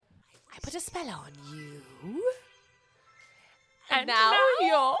put a spell on you. And now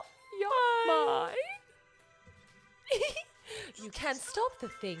you're mine. You can't stop the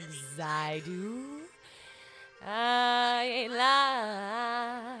things I do. I ain't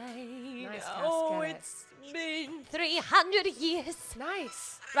lying. Nice, Cass, Oh, get it. it's been 300 years.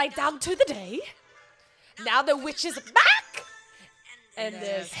 Nice. Right down to the day. Now the witch is back. And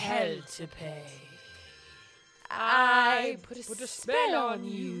there's hell to pay. I put a spell on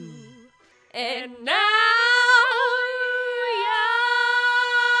you. And now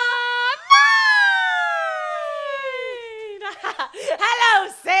you're mine.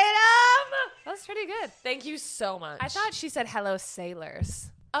 Hello, Salem. That was pretty good. Thank you so much. I thought she said hello,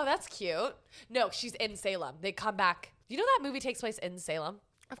 sailors. Oh, that's cute. No, she's in Salem. They come back. You know that movie takes place in Salem?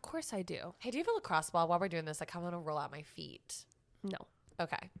 Of course I do. Hey, do you have a lacrosse ball? While we're doing this, I kind of want to roll out my feet. No.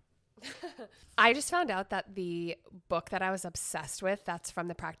 Okay. I just found out that the book that I was obsessed with, that's from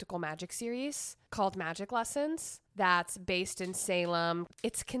the Practical Magic series called Magic Lessons, that's based in Salem.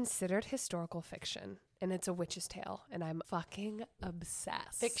 It's considered historical fiction, and it's a witch's tale, and I'm fucking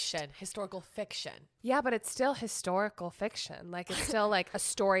obsessed. Fiction. Historical fiction. Yeah, but it's still historical fiction. Like, it's still like a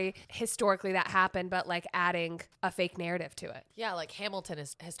story historically that happened, but like adding a fake narrative to it. Yeah, like Hamilton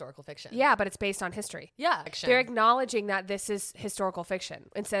is historical fiction. Yeah, but it's based on history. Yeah. Fiction. They're acknowledging that this is historical fiction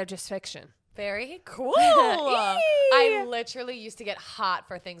instead of just fiction. Very cool. I literally used to get hot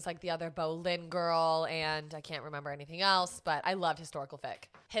for things like the other Boleyn girl, and I can't remember anything else, but I loved historical fic.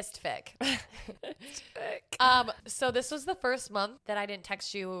 Hist fic. So this was the first month that I didn't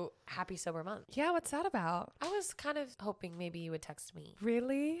text you happy sober month. Yeah, what's that about? I was kind of hoping maybe you would text me.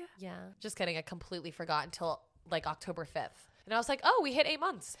 Really? Yeah. Just kidding. I completely forgot until like October 5th. And I was like, oh, we hit 8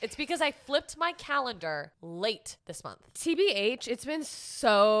 months. It's because I flipped my calendar late this month. TBH, it's been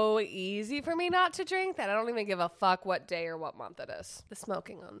so easy for me not to drink that I don't even give a fuck what day or what month it is. The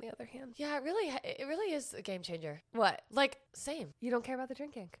smoking, on the other hand. Yeah, it really is a game changer. What? Like, same. You don't care about the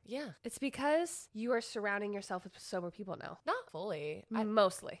drinking? Yeah. It's because you are surrounding yourself with sober people now. Not fully.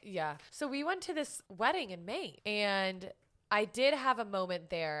 Mostly. Yeah. So we went to this wedding in May, and I did have a moment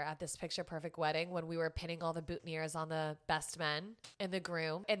there at this picture perfect wedding when we were pinning all the boutonnieres on the best men and the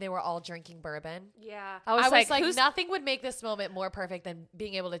groom, and they were all drinking bourbon. Yeah. I was like nothing would make this moment more perfect than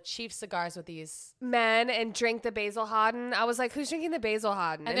being able to chief cigars with these men and drink the Basil Hodden. I was like, who's drinking the Basil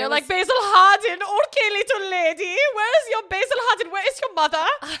Hodden? And they're like, Basil Hodden, okay, little lady, where is your Basil Hodden? Where is your mother?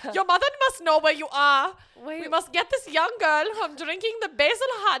 Your mother must know where you are. Wait. We must get this young girl from drinking the Basil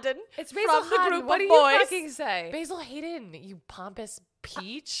Hodden. It's Basil from Hodden. the group What of do you boys. fucking say? Basil Hayden, you pompous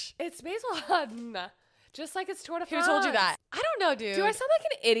peach. It's Basil Hodden. Just like it's Tour de Who France. told you that? I don't know, dude. Do I sound like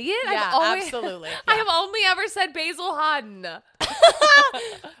an idiot? Yeah, absolutely. I Yeah. have only ever said Basil Hodden.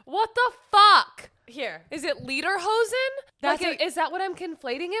 What the fuck? Here. Is it Lederhosen? That's Like, is that what I'm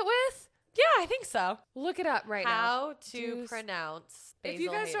conflating it with? Yeah, I think so. Look it up right now. How to pronounce Basil If you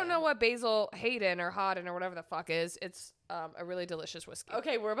guys don't Hayden. know what Basil Hayden or Hodden or whatever the fuck is, it's a really delicious whiskey.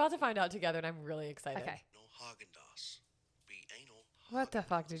 Okay, we're about to find out together, and I'm really excited. Okay. No Haagen-Dazs. Be anal. What the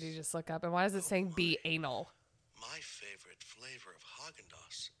fuck did you just look up? And why is it saying be anal? My favorite flavor of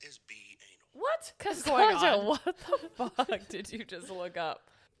Haagen-Dazs is be anal. What? What's going on? What the fuck did you just look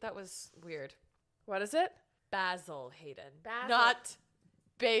up? That was weird. What is it? Basil Hayden. Basil. Not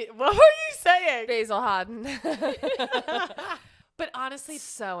what were you saying? Basil Hodden. But honestly,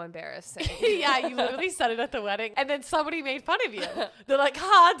 So embarrassing. yeah, you literally said it at the wedding, and then somebody made fun of you. They're like,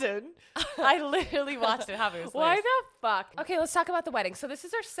 Harden. I literally watched it happen. It was Why hilarious. the fuck? Okay, let's talk about the wedding. So this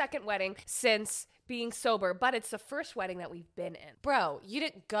is our second wedding since being sober, but it's the first wedding that we've been in. Bro, you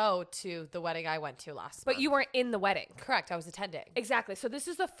didn't go to the wedding I went to last But month. you weren't in the wedding. Correct, I was attending. Exactly. So this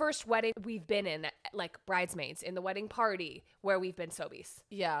is the first wedding we've been in, like bridesmaids, in the wedding party where we've been sobies.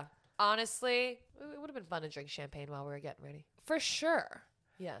 Yeah. Honestly, it would have been fun to drink champagne while we were getting ready. For sure.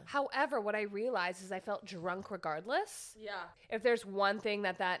 Yeah. However, what I realized is I felt drunk regardless. Yeah. If there's one thing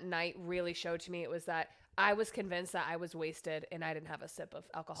that night really showed to me, it was that I was convinced that I was wasted and I didn't have a sip of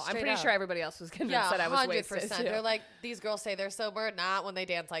alcohol. I'm Straight pretty up. sure everybody else was convinced Yeah, that I was 100%. wasted too. They're like, these girls say they're sober, not when they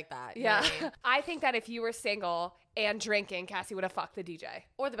dance like that. You know Yeah. what I mean? I think that if you were single and drinking, Cassie would have fucked the DJ.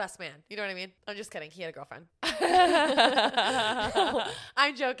 Or the best man. You know what I mean? I'm just kidding. He had a girlfriend.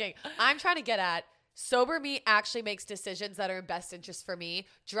 I'm joking. I'm trying to get at sober me actually makes decisions that are in best interest for me.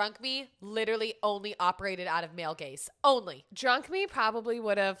 Drunk me literally only operated out of male gaze. Only. Drunk me probably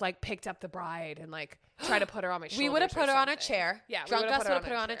would have like picked up the bride and like try to put her on my shoulders. We would have put her on a something. chair. Yeah, we Drunk would've us would have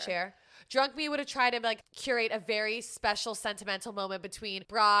put her on a chair. Drunk me would have tried to like curate a very special sentimental moment between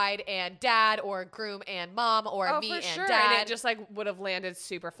bride and dad, or groom and mom, or me for and sure. dad. And it just like would have landed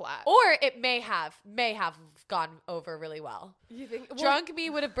super flat. Or it may have gone over really well. You think Drunk me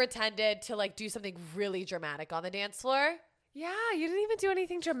would have pretended to like do something really dramatic on the dance floor. Yeah, you didn't even do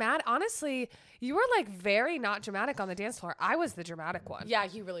anything dramatic. Honestly, you were like very not dramatic on the dance floor. I was the dramatic one. Yeah,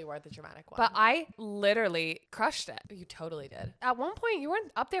 you really were the dramatic one. But I literally crushed it. You totally did. At one point, you were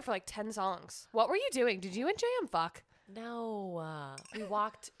up there for like 10 songs. What were you doing? Did you and JM fuck? No, we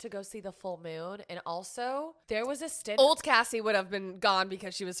walked to go see the full moon, and also there was a stint. Old Cassie would have been gone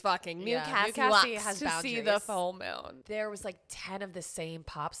because she was fucking. New Yeah, Cassie, New Cassie wants has to see the boundaries. full moon. There was like 10 of the same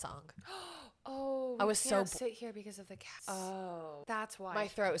pop song. Oh, I was so sit here because of the cats. Oh, That's why. my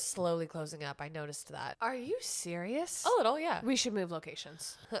throat was slowly closing up. I noticed that. Are you serious? A little, yeah. We should move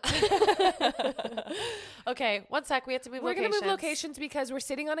locations. Okay, one sec. We have to move We're locations. going to move locations because we're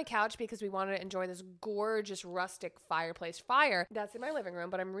sitting on a couch because we wanted to enjoy this gorgeous rustic fireplace fire that's in my living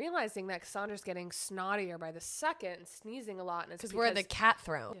room. But I'm realizing that Cassandra's getting snottier by the second and sneezing a lot. And it's Because we're in the cat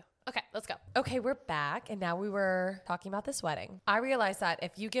throne. Yeah. Okay, let's go. Okay, we're back, and now we were talking about this wedding. I realized that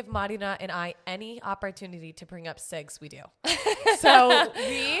if you give Marina and I any opportunity to bring up cigs, we do. So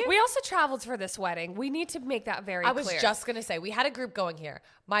we also traveled for this wedding. We need to make that very I clear. was just going to say, we had a group going here.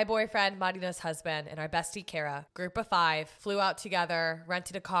 My boyfriend, Marina's husband, and our bestie, Kara, group of 5, flew out together,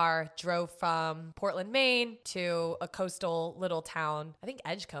 rented a car, drove from Portland, Maine to a coastal little town, I think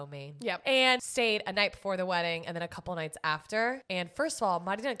Edgecombe, Maine. Yep. And stayed a night before the wedding and then a couple nights after. And first of all,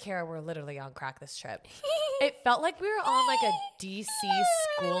 Marina and Kara were literally on crack this trip. It felt like we were on like a DC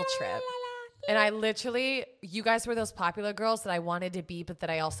school trip. And I literally, you guys were those popular girls that I wanted to be, but that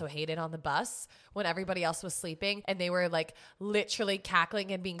I also hated on the bus when everybody else was sleeping. And they were like literally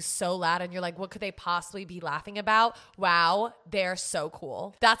cackling and being so loud. And you're like, what could they possibly be laughing about? Wow, they're so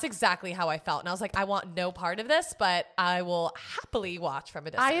cool. That's exactly how I felt. And I was like, I want no part of this, but I will happily watch from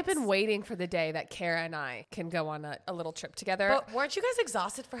a distance. I have been waiting for the day that Kara and I can go on a little trip together. But weren't you guys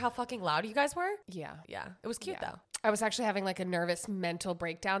exhausted for how fucking loud you guys were? Yeah. Yeah, it was cute though. I was actually having like a nervous mental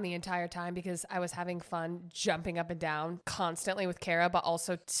breakdown the entire time because I was having fun jumping up and down constantly with Kara, but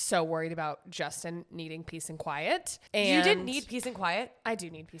also so worried about Justin needing peace and quiet. And You didn't need peace and quiet? I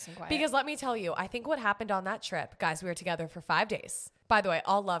do need peace and quiet. Because let me tell you, I think what happened on that trip, guys, we were together for 5 days. By the way,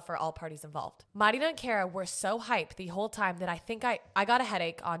 all love for all parties involved. Marina and Kara were so hyped the whole time that I think I got a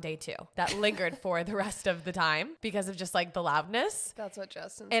headache on day 2 that lingered for the rest of the time because of just like the loudness. That's what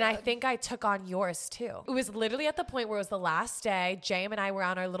Justin And said. I think I took on yours too. It was literally at the point where it was the last day. JM and I were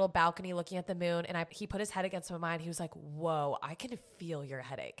on our little balcony looking at the moon, and he put his head against my mind. He was like, whoa, I can feel your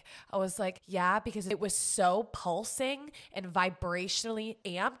headache. I was like, yeah, because it was so pulsing and vibrationally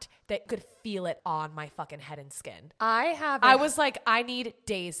amped that I could feel it on my fucking head and skin. I was like, I need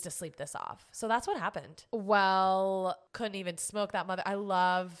days to sleep this off. So that's what happened. Well, Couldn't even smoke that mother. I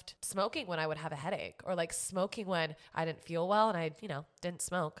loved smoking when I would have a headache, or like smoking when I didn't feel well and I, didn't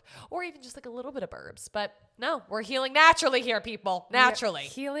smoke, or even just like a little bit of burbs. But no, we're healing naturally here, people. Naturally.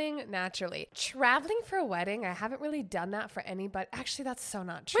 healing naturally. Traveling for a wedding, I haven't really done that for anybody. Actually, that's so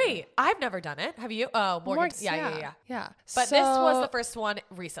not true. Wait, I've never done it. Have you? Oh, Morgan. Yeah. Yeah. But this was the first one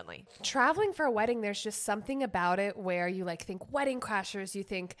recently. Traveling for a wedding, there's just something about it where you like think wedding crashers. You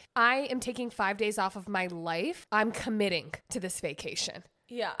think, I am taking 5 days off of my life. I'm committing to this vacation.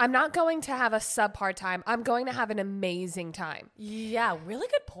 Yeah. I'm not going to have a subpar time. I'm going to have an amazing time. Yeah, really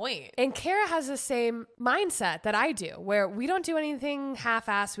good point. And Kara has the same mindset that I do, where we don't do anything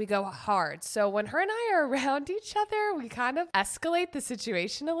half-assed, we go hard. So when her and I are around each other, we kind of escalate the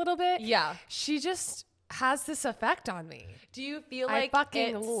situation a little bit. Yeah. She just has this effect on me. Do you feel I like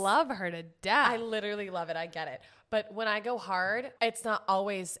fucking love her to death. I literally love it. I get it. But when I go hard, it's not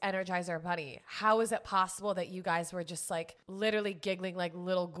always Energizer Bunny. How is it possible that you guys were just like literally giggling like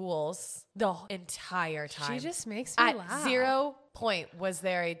little ghouls the entire time? She just makes me At laugh. 0 point was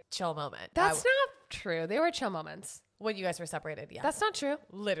there a chill moment. That's not true. They were chill moments. When you guys were separated, yeah. That's not true.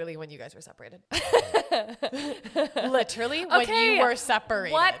 Literally when you guys were separated. Literally when Okay, you were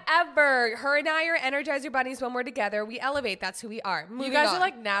separated. Whatever. Her and I are Energizer Bunnies when we're together. We elevate. That's who we are. You Moving guys on. are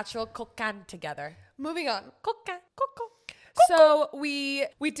like natural cocan together. Moving on. Cocan, coco. So we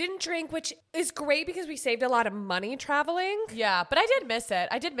didn't drink, which is great because we saved a lot of money traveling. Yeah, but I did miss it.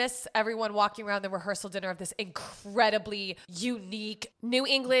 I did miss everyone walking around the rehearsal dinner of this incredibly unique New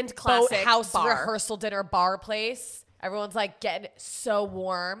England classic boathouse bar. rehearsal dinner bar place. Everyone's like getting so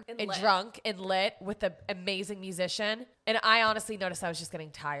warm and lit. drunk and lit with an amazing musician. And I honestly noticed I was just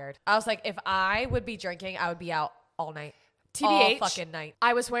getting tired. I was like, if I would be drinking, I would be out all night. all TBH, fucking night.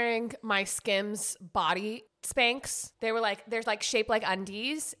 I was wearing my Skims body Spanx. They were like, they're like shaped like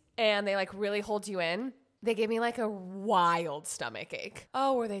undies and they like really hold you in. They gave me like a wild stomach ache.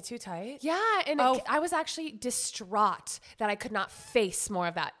 Oh, were they too tight? Yeah, and I was actually distraught that I could not face more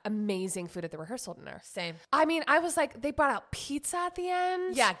of that amazing food at the rehearsal dinner. Same. I mean, I was like, they brought out pizza at the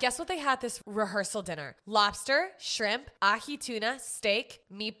end. Yeah, guess what they had this rehearsal dinner? Lobster, shrimp, ahi tuna, steak,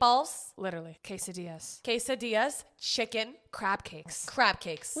 meatballs, Literally, quesadillas, chicken, crab cakes. crab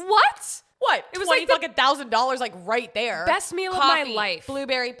cakes. What? What? It was like $1,000 like right there. Best meal of my Coffee, life.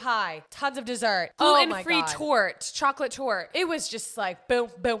 Blueberry pie, tons of dessert. Oh my Gluten-free God. torte, chocolate torte. It was just like boom,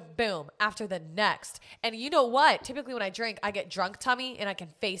 boom, boom after the next. And you know what? Typically when I drink, I get drunk tummy and I can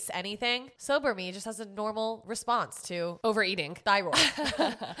face anything. Sober me just has a normal response to Overeating. thyroid.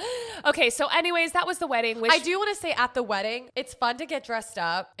 Okay, so anyways, that was the wedding. I do want to say at the wedding, it's fun to get dressed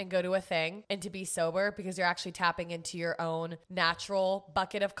up and go to a thing and to be sober because you're actually tapping into your own natural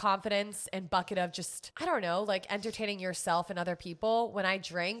bucket of confidence and bucket of just, I don't know, like entertaining yourself and other people. When I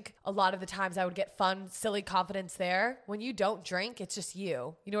drink, a lot of the times I would get fun, silly confidence there. When you don't drink, it's just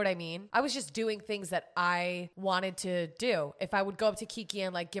you. You know what I mean? I was just doing things that I wanted to do. If I would go up to Kiki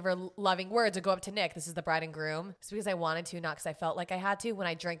and like give her loving words or go up to Nick, this is the bride and groom, it's because I wanted to, not because I felt like I had to. When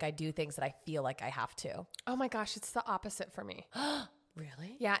I drink, I do things that I feel like I have to. Oh my gosh, it's the opposite for me.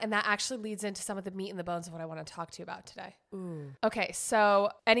 Really? Yeah, and that actually leads into some of the meat and the bones of what I want to talk to you about today. Ooh. Okay, so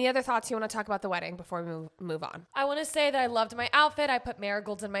any other thoughts you want to talk about the wedding before we move on? I want to say that I loved my outfit. I put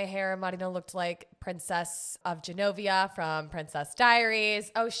marigolds in my hair. Marina looked like Princess of Genovia from Princess Diaries.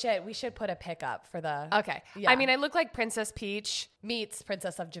 Oh shit, we should put a pic up for the... Okay. Yeah. I mean, I look like Princess Peach. Meets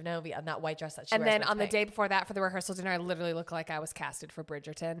Princess of Genovia in that white dress that she And wears. then with on the pink. day before that for the rehearsal dinner, I literally look like I was casted for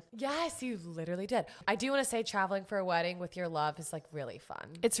Bridgerton. Yes, you literally did. I do want to say traveling for a wedding with your love is like really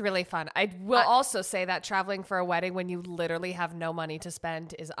fun. It's really fun. I will also say that traveling for a wedding when you literally have no money to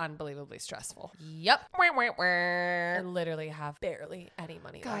spend is unbelievably stressful. Yep. I literally have barely any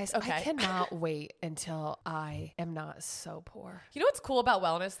money Guys, left. Okay. I cannot wait until I am not so poor. You know what's cool about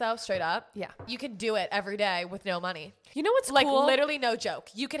wellness though, straight up? Yeah. You can do it every day with no money. You know what's Like cool? literally no joke.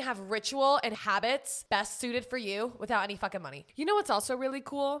 You can have ritual and habits best suited for you without any fucking money. You know what's also really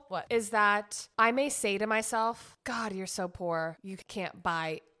cool? What? Is that I may say to myself, God, you're so poor. You can't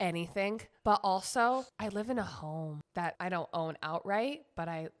buy anything. But also, I live in a home that I don't own outright, but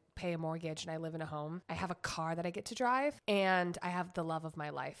I pay a mortgage and I live in a home. I have a car that I get to drive and I have the love of my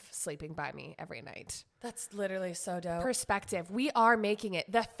life sleeping by me every night. That's literally so dope. Perspective. We are making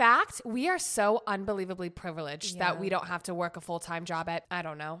it. The fact we are so unbelievably privileged Yeah. that we don't have to work a full-time job at, I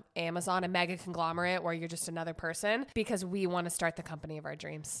don't know, Amazon, a mega conglomerate where you're just another person because we want to start the company of our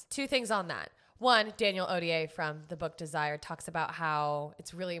dreams. Two things on that. One, Daniel Odier from the book Desire talks about how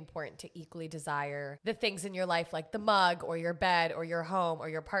it's really important to equally desire the things in your life, like the mug or your bed or your home or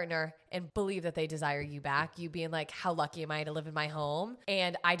your partner, and believe that they desire you back. You being like, how lucky am I to live in my home?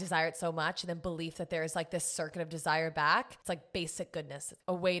 And I desire it so much. And then belief that there's like this circuit of desire back. It's like basic goodness,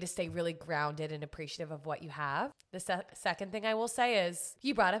 a way to stay really grounded and appreciative of what you have. The second thing I will say is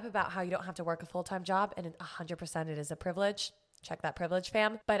you brought up about how you don't have to work a full-time job, and 100% it is a privilege. Check that privilege,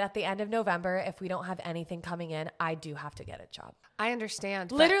 fam. But at the end of November, if we don't have anything coming in, I do have to get a job. I understand.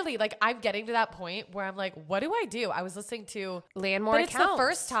 but Literally, like I'm getting to that point where I'm like, what do I do? I was listening to land more but it's accounts. the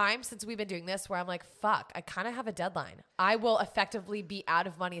first time since we've been doing this where I'm like, fuck, I kind of have a deadline. I will effectively be out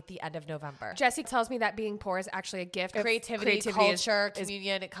of money at the end of November. Jesse tells me that being poor is actually a gift. Creativity, is- culture,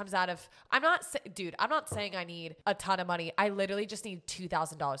 communion, it comes out of, I'm not saying I need a ton of money. I literally just need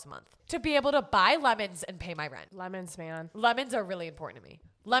 $2,000 a month to be able to buy lemons and pay my rent. Lemons, man. Lemons are really important to me.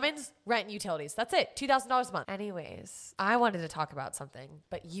 Lemons, rent, and utilities. That's it. $2,000 a month. Anyways, I wanted to talk about something,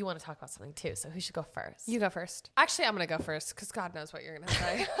 but you want to talk about something too. So who should go first? You go first. Actually, I'm going to go first because God knows what you're going to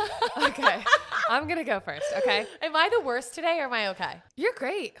say. Okay. I'm going to go first. Okay. Am I the worst today or am I okay? You're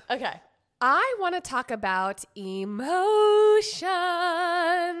great. Okay. I want to talk about emotions.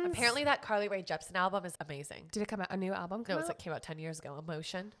 Apparently that Carly Rae Jepsen album is amazing. Did it come out? A new album come No, out? it came out 10 years ago.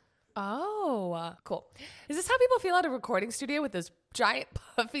 Emotion. Oh, cool. Is this how people feel at a recording studio with those giant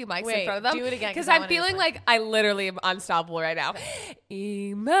puffy mics Wait, in front of them? do it again, 'cause Because that I'm one is feeling like- like I literally am unstoppable right now.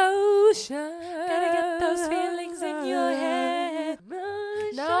 Emotion. Gotta get those feelings in your head.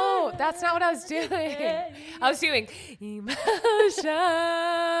 Emotion. No, that's not what I was doing. I was doing emotion.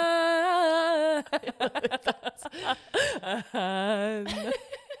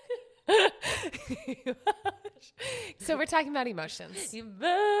 So we're talking about emotions.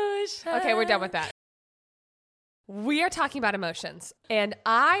 Emotion. Okay, we're done with that. We are talking about emotions, and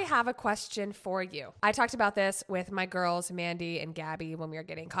I have a question for you. I talked about this with my girls, Mandy and Gabby, when we were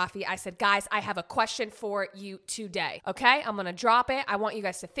getting coffee. I said, guys, I have a question for you today. Okay, I'm going to drop it. I want you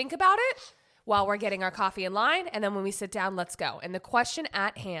guys to think about it while we're getting our coffee in line, and then when we sit down, let's go. And the question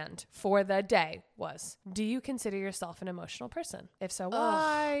at hand for the day was, do you consider yourself an emotional person? If so,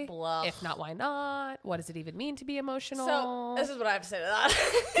 why? Bluff. If not, why not? What does it even mean to be emotional? So this is what I have to say to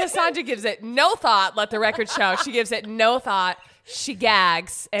that. Cassandra gives it no thought. Let the record show. She gives it no thought. She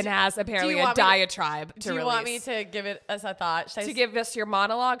gags and has apparently a diatribe to release. Do you want me to give it as a thought? To give us your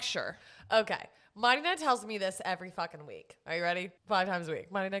monologue? Sure. Okay. Marina tells me this every fucking week. Are you ready? 5 times a week.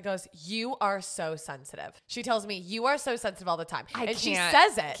 Marina goes, you are so sensitive. She tells me, you are so sensitive all the time. She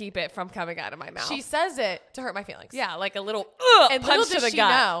says it. Keep it from coming out of my mouth. She says it to hurt my feelings. Yeah, like a little and punch little to does the she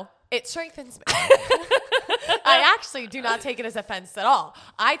gut. know, it strengthens me. I actually do not take it as offense at all.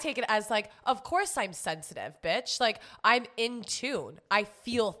 I take it as like, of course I'm sensitive, bitch. Like, I'm in tune. I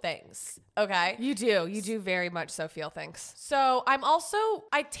feel things. Okay? You do. You do very much so feel things. So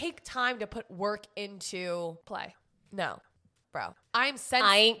I take time to put work into Play. No, bro. I'm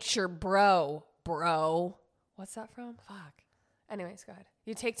sensitive. I ain't your bro. What's that from? Fuck. Anyways, go ahead.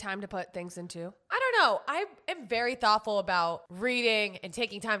 You take time to put things into? I don't know. I am very thoughtful about reading and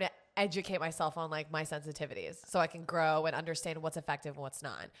taking time to educate myself on like my sensitivities so I can grow and understand what's effective and what's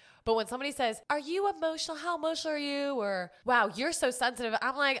not. But when somebody says, are you emotional? How emotional are you? Or, wow, you're so sensitive.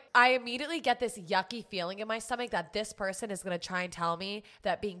 I'm like, I immediately get this yucky feeling in my stomach that this person is going to try and tell me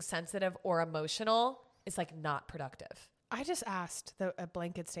that being sensitive or emotional is like not productive. I just asked a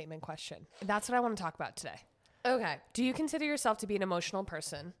blanket statement question. That's what I want to talk about today. Okay. Do you consider yourself to be an emotional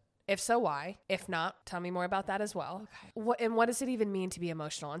person? If so, why? If not, tell me more about that as well. Okay. What does it even mean to be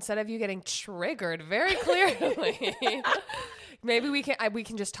emotional? Instead of you getting triggered very clearly, maybe we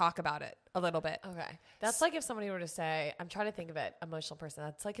can just talk about it a little bit. Okay. That's like if somebody were to say, I'm trying to think of it, emotional person.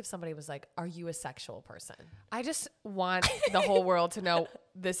 That's like if somebody was like, are you a sexual person? I just want the whole world to know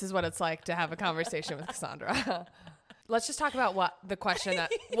this is what it's like to have a conversation with Cassandra. Let's just talk about what the question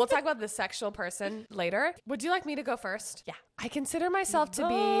that we'll talk about the sexual person later. Would you like me to go first? Yeah. I consider myself to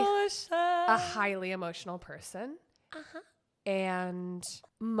be a highly emotional person. And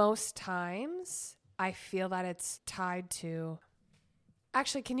most times I feel that it's tied to,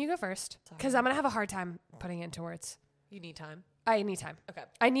 actually, can you go first? Because I'm going to have a hard time putting it into words. You need time. I need time. Okay.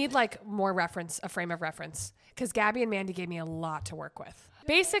 I need like more reference, a frame of reference. Because Gabby and Mandy gave me a lot to work with.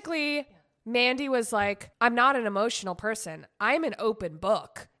 Basically, Mandy was like, I'm not an emotional person. I'm an open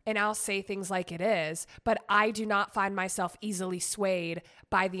book and I'll say things like it is, but I do not find myself easily swayed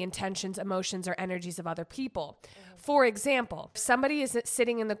by the intentions, emotions, or energies of other people. For example, if somebody is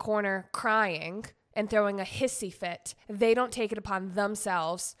sitting in the corner crying and throwing a hissy fit, they don't take it upon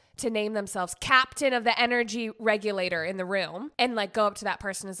themselves to name themselves captain of the energy regulator in the room and like go up to that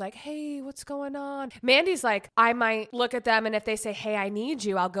person and is like, hey, what's going on? Mandy's like, I might look at them and if they say, hey, I need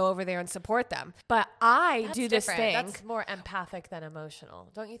you, I'll go over there and support them. But That's do this different. thing. That's more empathic than emotional,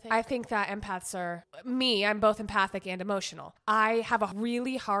 don't you think? I think that empaths are I'm both empathic and emotional. I have a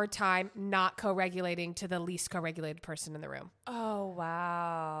really hard time not co-regulating to the least co-regulated person in the room. Oh,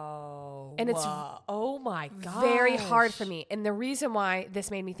 wow. And it's oh my God. very hard for me. And the reason why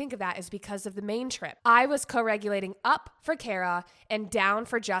this made me think of that is because of the main trip. I was co-regulating up for Kara and down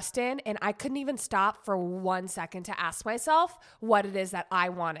for Justin, and I couldn't even stop for 1 second to ask myself what it is that I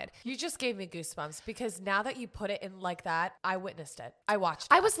wanted. You just gave me goosebumps because now that you put it in like that, I witnessed it. I watched it.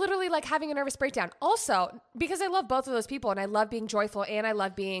 I was literally like having a nervous breakdown. Also, because I love both of those people and I love being joyful and I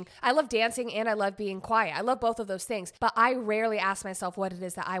love dancing and I love being quiet. I love both of those things, but I rarely ask myself what it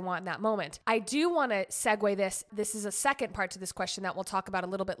is that I want in that moment. I do want to segue this. This is a second part to this question that we'll talk about a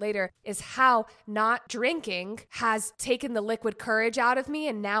little bit later, is how not drinking has taken the liquid courage out of me.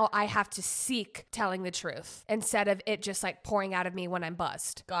 And now I have to seek telling the truth instead of it just like pouring out of me when I'm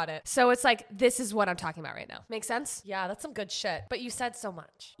buzzed. Got it. So it's like, this is what I'm talking about right now. Make sense? Yeah, that's some good shit. But you said so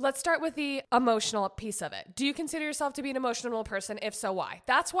much. Let's start with the emotional piece of it. Do you consider yourself to be an emotional person? If so, why?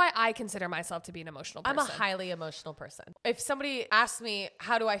 That's why I consider myself to be an emotional person. I'm a highly emotional person. If somebody asks me,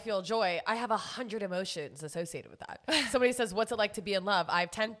 how do I feel joy? I have 100 emotions associated with that. Somebody says, what's it like to be in love? I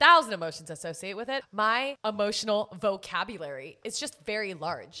have 10,000 emotions associated with it. My emotional vocabulary is just very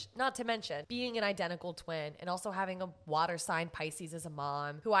large. Not to mention being an identical twin and also having a water sign Pisces as a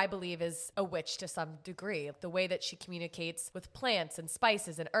mom, who I believe is a witch to some degree. The way that she communicates with plants and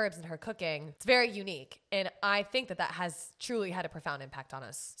spices and herbs in her cooking, it's very unique. And I think that has truly had a profound impact on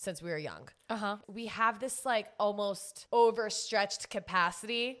us since we were young. We have this like almost overstretched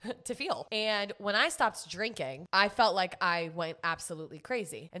capacity to feel. And when I stopped drinking, I felt like I went absolutely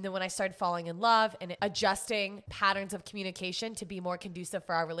crazy. And then when I started falling in love and adjusting patterns of communication to be more conducive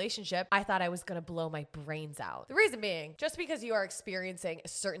for our relationship, I thought I was going to blow my brains out. The reason being, just because you are experiencing a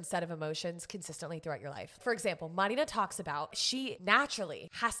certain set of emotions consistently throughout your life. For example, Marina talks about she naturally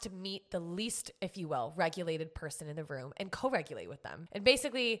has to meet the least, if you will, regulated person in the room and co-regulate with them and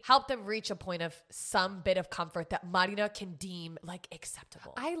basically help them reach a point of some bit of comfort that Marina can deem like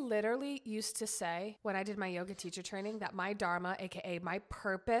acceptable. I literally used to say when I did my yoga teacher training that my dharma, aka my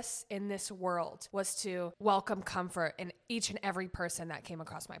purpose in this world, was to welcome comfort in each and every person that came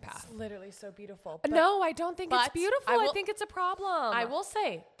across my path. It's literally so beautiful. No, I don't think it's beautiful. I think it's a problem. I will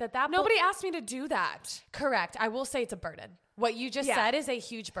say that nobody asked me to do that. Correct. I will say it's a burden. What you just said is a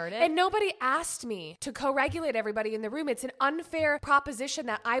huge burden. And nobody asked me to co-regulate everybody in the room. It's an unfair proposition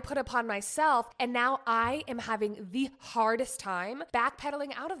that I put upon myself. And now I am having the hardest time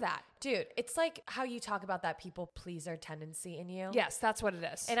backpedaling out of that. Dude, it's like how you talk about that people pleaser tendency in you. Yes, that's what it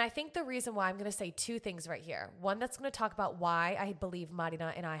is. And I think the reason why I'm going to say two things right here. One, that's going to talk about why I believe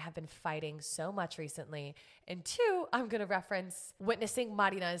Marina and I have been fighting so much recently. And two, I'm going to reference witnessing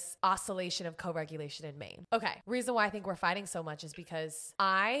Marina's oscillation of co-regulation in Maine. Okay, reason why I think we're fighting so much is because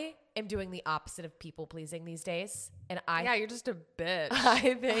I am doing the opposite of people pleasing these days. And you're just a bitch.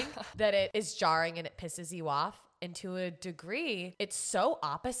 I think that it is jarring and it pisses you off. And to a degree, it's so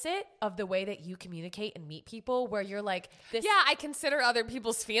opposite of the way that you communicate and meet people where you're like this. Yeah, I consider other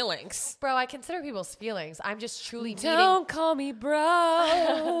people's feelings. Bro, I consider people's feelings. I'm just truly Don't call me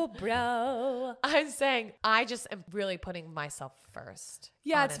bro, bro. I'm saying I just am really putting myself first.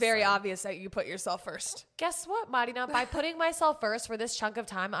 Yeah, honestly. It's very obvious that you put yourself first. Guess what, Marina? By putting myself first for this chunk of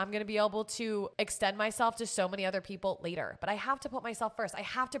time, I'm going to be able to extend myself to so many other people later. But I have to put myself first. I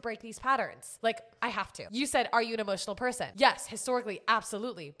have to break these patterns. Like, I have to. You said, are you an emotional person? Yes, historically,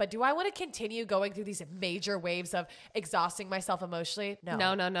 absolutely. But do I want to continue going through these major waves of exhausting myself emotionally? No.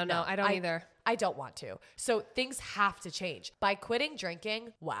 No. I don't either. I don't want to. So things have to change. By quitting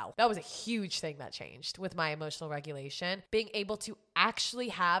drinking, wow, that was a huge thing that changed with my emotional regulation. Being able to actually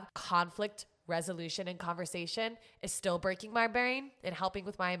have conflict resolution and conversation is still breaking my brain and helping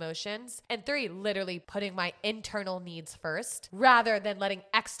with my emotions. And three, literally putting my internal needs first rather than letting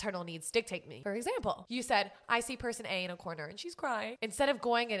external needs dictate me. For example, you said, I see person A in a corner and she's crying. Instead of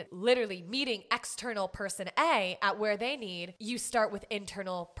going and literally meeting external person A at where they need, you start with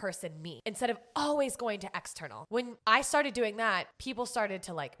internal person me instead of always going to external. When I started doing that, people started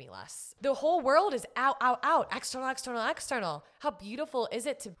to like me less. The whole world is out, external. How beautiful is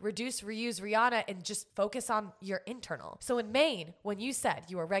it to reduce, reuse, Rihanna and just focus on your internal. So in Maine, when you said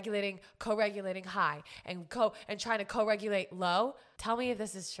you were regulating, co-regulating high and trying to co-regulate low, tell me if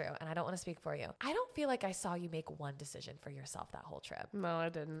this is true. And I don't want to speak for you. I don't feel like I saw you make one decision for yourself that whole trip. No, I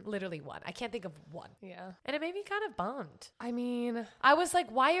didn't. Literally one. I can't think of one. Yeah. And it made me kind of bummed. I mean, I was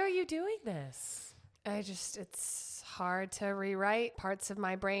like, why are you doing this? It's hard to rewrite parts of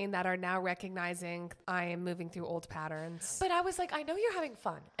my brain that are now recognizing I am moving through old patterns. But I was like, I know you're having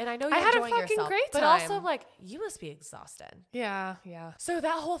fun and I know you're I had enjoying a fucking yourself, great but time. also like, you must be exhausted. Yeah. So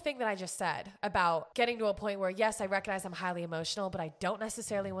that whole thing that I just said about getting to a point where, yes, I recognize I'm highly emotional, but I don't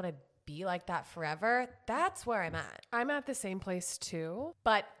necessarily want to be like that forever. That's where I'm at. I'm at the same place too.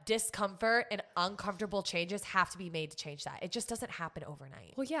 But discomfort and uncomfortable changes have to be made to change that. It just doesn't happen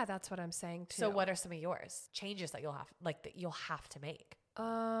overnight. Well, yeah, that's what I'm saying too. So what are some of yours? Changes that you'll have to make?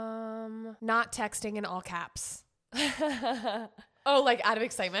 Not texting in all caps. Oh, like out of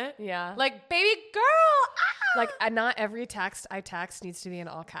excitement? Yeah. Like, baby girl. Like, not every text I text needs to be in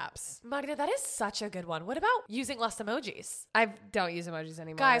all caps. Marina, that is such a good one. What about using less emojis? I don't use emojis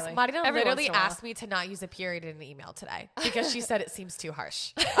anymore. Guys, really. Marina literally asked me to not use a period in an email today because she said it seems too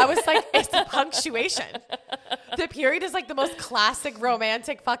harsh. I was like, it's the punctuation. The period is like the most classic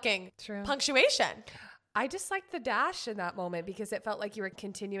romantic fucking punctuation. I just liked the dash in that moment because it felt like you were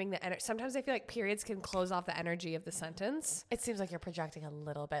continuing the energy. Sometimes I feel like periods can close off the energy of the sentence. It seems like you're projecting a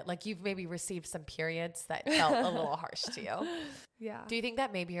little bit. Like you've maybe received some periods that felt a little harsh to you. Yeah. Do you think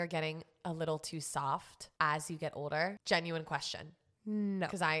that maybe you're getting a little too soft as you get older? Genuine question. No.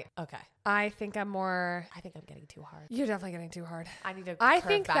 Because I think I'm getting too hard. You're definitely getting too hard. I need to I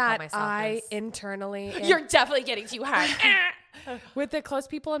think back that on myself. I internally... You're definitely getting too hard. With the close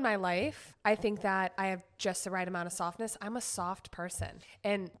people in my life, I think that I have just the right amount of softness. I'm a soft person.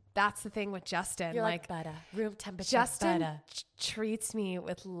 And that's the thing with Justin. You're like butter, room temperature Justin butter. Treats me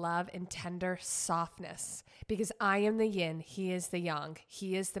with love and tender softness because I am the yin. He is the yang.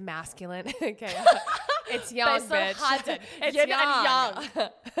 He is the masculine. Okay. It's yang, bitch. It's yin yang. and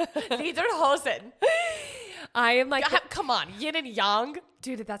yang. Niederhosen. I am like, Come on, yin and yang.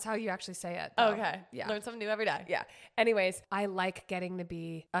 dude, that's how you actually say it. Though. Okay. Yeah. Learn something new every day. Yeah. Anyways, I like getting to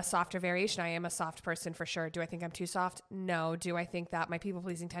be a softer variation. I am a soft person for sure. Do I think I'm too soft? No. Do I think that my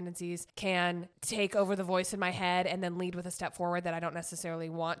people-pleasing tendencies can take over the voice in my head and then lead with a step forward that I don't necessarily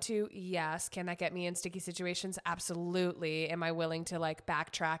want to? Yes. Can that get me in sticky situations? Absolutely. Am I willing to like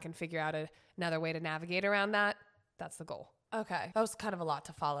backtrack and figure out another way to navigate around that? That's the goal. Okay. That was kind of a lot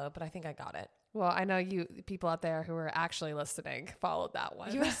to follow, but I think I got it. Well, I know you people out there who are actually listening followed that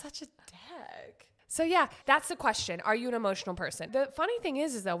one. You are such a dick. So yeah, that's the question. Are you an emotional person? The funny thing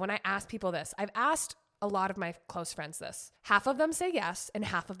is though, when I ask people this, I've asked a lot of my close friends this. Half of them say yes and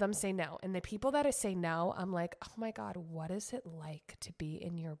half of them say no. And the people that I say no, I'm like, oh my God, what is it like to be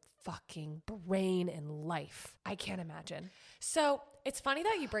in your fucking brain and life? I can't imagine. So it's funny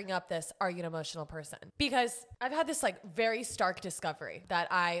that you bring up this, are you an emotional person? Because I've had this like very stark discovery that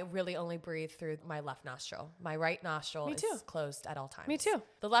I really only breathe through my left nostril. My right nostril is closed at all times. Me too.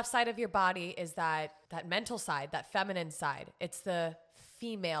 The left side of your body is that mental side, that feminine side. It's the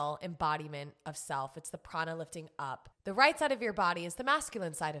female embodiment of self. It's the prana lifting up. The right side of your body is the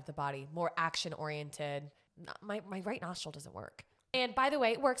masculine side of the body, more action oriented. My right nostril doesn't work. And by the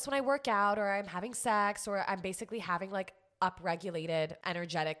way, it works when I work out or I'm having sex or I'm basically having like upregulated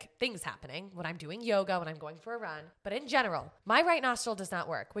energetic things happening when I'm doing yoga, when I'm going for a run. But in general, my right nostril does not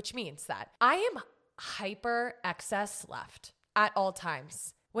work, which means that I am hyper excess left at all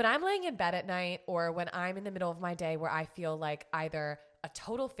times. When I'm laying in bed at night or when I'm in the middle of my day where I feel like either a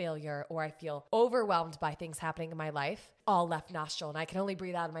total failure or I feel overwhelmed by things happening in my life, all left nostril, and I can only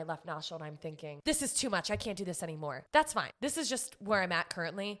breathe out of my left nostril and I'm thinking, this is too much. I can't do this anymore. That's fine. This is just where I'm at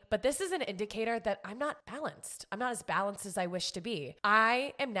currently, but this is an indicator that I'm not balanced. I'm not as balanced as I wish to be.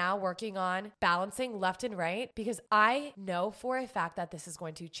 I am now working on balancing left and right because I know for a fact that this is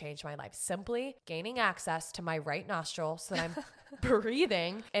going to change my life. Simply gaining access to my right nostril so that I'm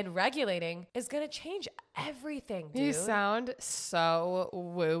breathing and regulating is going to change everything, dude. You sound so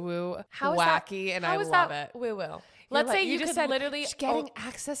woo-woo, wacky, and I love it. Woo-woo. Let's say you could said, literally getting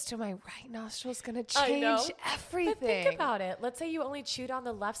access to my right nostril is going to change everything. But think about it. Let's say you only chewed on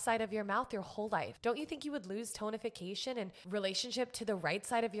the left side of your mouth your whole life. Don't you think you would lose tonification and relationship to the right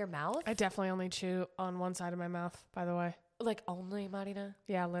side of your mouth? I definitely only chew on one side of my mouth, by the way. Like only, Marina?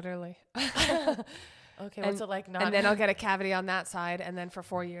 Yeah, literally. Okay, what's it like not? And then I'll get a cavity on that side, and then for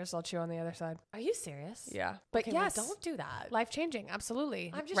 4 years I'll chew on the other side. Are you serious? Yeah. But okay, yes. Well, don't do that. Life-changing,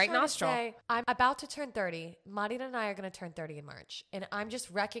 absolutely. I'm just right trying nostril. to say, I'm about to turn 30. Marina and I are going to turn 30 in March. And I'm just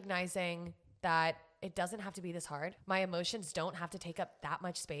recognizing that it doesn't have to be this hard. My emotions don't have to take up that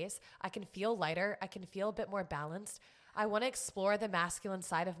much space. I can feel lighter. I can feel a bit more balanced. I want to explore the masculine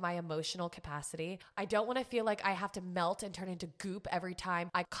side of my emotional capacity. I don't want to feel like I have to melt and turn into goop every time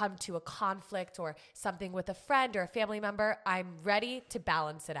I come to a conflict or something with a friend or a family member. I'm ready to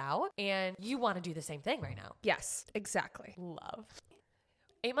balance it out. And you want to do the same thing right now. Yes, exactly. Love.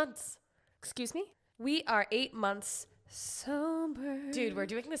 8 months. Excuse me? We are 8 months sober. Dude, we're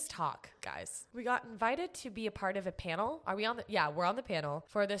doing this talk, guys. We got invited to be a part of a panel. Are we on the? Yeah, we're on the panel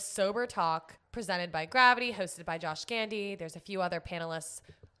for this sober talk presented by Gravity, hosted by Josh Gandy. There's a few other panelists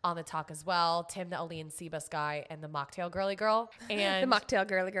on the talk as well. Tim, the Aline Sebus guy, and the mocktail girly girl. And the mocktail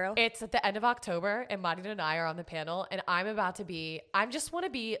girly girl. It's at the end of October, and Marina and I are on the panel, and I just want to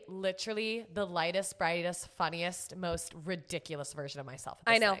be literally the lightest, brightest, funniest, most ridiculous version of myself.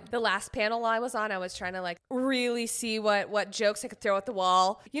 I know. The last panel I was on, I was trying to like really see what jokes I could throw at the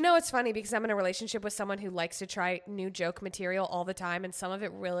wall. You know, it's funny because I'm in a relationship with someone who likes to try new joke material all the time, and some of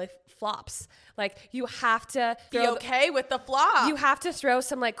it really flops. Like you have to be okay with the flop. You have to throw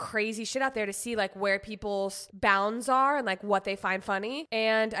some like crazy shit out there to see like where people's bounds are and like what they find funny.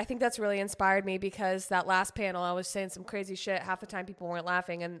 And I think that's really inspired me because that last panel I was saying some crazy shit. Half the time people weren't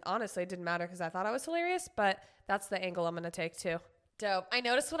laughing, and honestly it didn't matter because I thought I was hilarious, but that's the angle I'm going to take too. Dope. I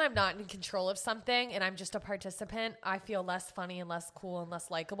notice when I'm not in control of something and I'm just a participant, I feel less funny and less cool and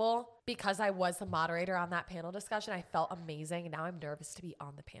less likable. Because I was the moderator on that panel discussion, I felt amazing. And now I'm nervous to be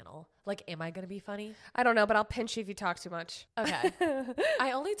on the panel. Like, am I going to be funny? I don't know, but I'll pinch you if you talk too much. Okay.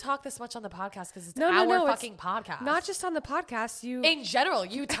 I only talk this much on the podcast because it's our fucking podcast. Not just on the podcast. In general,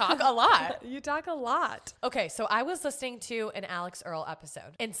 you talk a lot. You talk a lot. Okay, so I was listening to an Alix Earle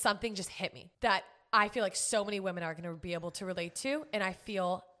episode and something just hit me that I feel like so many women are going to be able to relate to, and I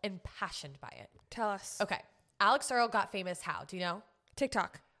feel impassioned by it. Tell us. Okay. Alix Earle got famous how? Do you know?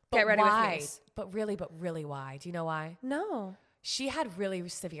 TikTok. Get ready with me. But really why? Do you know why? No. She had really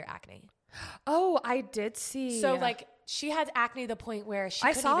severe acne. Oh, I did see. So like she had acne to the point where she I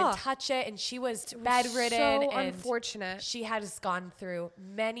couldn't saw. even touch it, and she was bedridden. So and unfortunate. She has gone through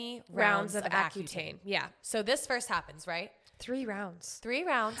many Rounds rounds of Accutane. Yeah. So this first happens, right? 3 rounds. 3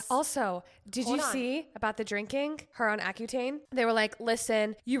 rounds. Also, did you see about the drinking her on Accutane? They were like,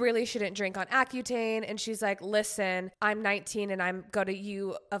 listen, you really shouldn't drink on Accutane. And she's like, listen, I'm 19 and I'm go to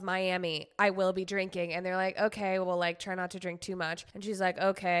U of Miami. I will be drinking. And they're like, okay, well, like try not to drink too much. And she's like,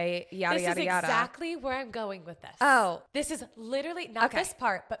 okay, yada, This yada, is yada. exactly where I'm going with this. Oh. This is literally not Okay. this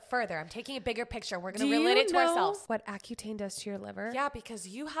part, but further. I'm taking a bigger picture. We're going Do to relate you it to know ourselves. what Accutane does to your liver? Yeah, because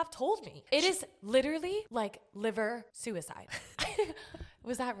you have told me. It is literally like liver suicide.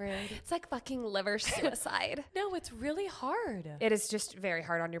 Was that rude? It's like fucking liver suicide. No, it's really hard. It is just very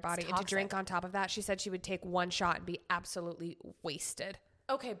hard on your body. And to toxic. drink on top of that, she said she would take 1 shot and be absolutely wasted.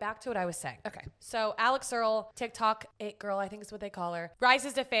 Okay, back to what I was saying. Okay. So Alix Earle, TikTok it girl, I think is what they call her,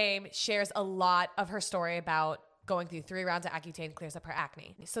 rises to fame, shares a lot of her story about going through 3 rounds of Accutane, clears up her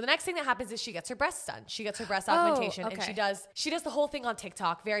acne. So the next thing that happens is she gets her breasts done. She gets her breast augmentation, and okay. she does the whole thing on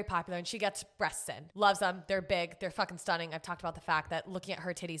TikTok, very popular, and she gets breasts in. Loves them. They're big. They're fucking stunning. I've talked about the fact that looking at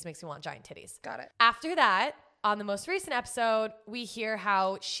her titties makes me want giant titties. Got it. After that, on the most recent episode, we hear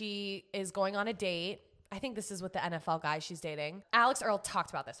how she is going on a date. I think this is with the NFL guy she's dating. Alix Earle talked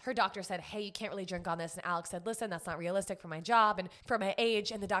about this. Her doctor said, hey, you can't really drink on this. And Alix said, listen, that's not realistic for my job and for my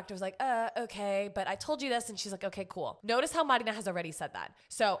age. And the doctor was like, okay, but I told you this. And she's like, okay, cool. Notice how Marina has already said that.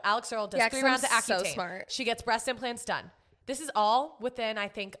 So Alix Earle does 3 rounds of Accutane. So smart. She gets breast implants done. This is all within, I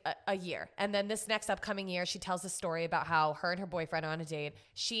think, a year. And then this next upcoming year, she tells a story about how her and her boyfriend are on a date.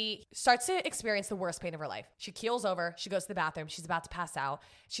 She starts to experience the worst pain of her life. She keels over. She goes to the bathroom. She's about to pass out.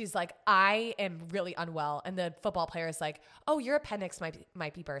 She's like, I am really unwell. And the football player is like, oh, your appendix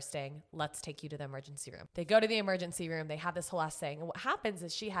might be bursting. Let's take you to the emergency room. They go to the emergency room. They have this whole last thing. And what happens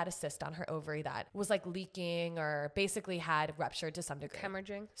is she had a cyst on her ovary that was like leaking or basically had ruptured to some degree.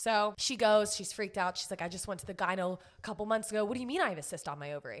 Hemorrhaging. So she goes, she's freaked out. She's like, I just went to the gyno a couple months ago. What do you mean I have a cyst on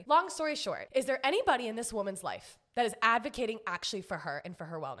my ovary? Long story short, is there anybody in this woman's life that is advocating actually for her and for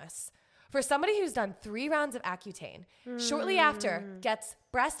her wellness? For somebody who's done 3 rounds of Accutane, shortly after gets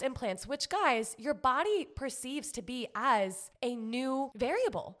breast implants, which, guys, your body perceives to be as a new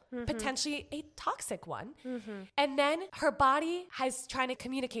variable, potentially a toxic one. And then her body has trying to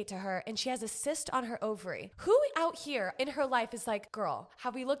communicate to her, and she has a cyst on her ovary. Who out here in her life is like, girl,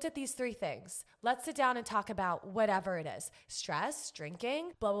 have we looked at these 3 things? Let's sit down and talk about whatever it is. Stress,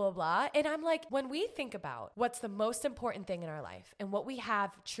 drinking, blah, blah, blah. And I'm like, when we think about what's the most important thing in our life and what we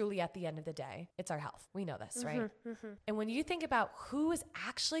have truly at the end of the day, it's our health. We know this, right? And when you think about who is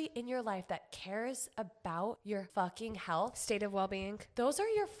actually in your life that cares about your fucking health, State of well-being. those are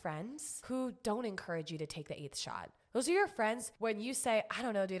your friends who don't encourage you to take the 8th shot. Those are your friends when you say, I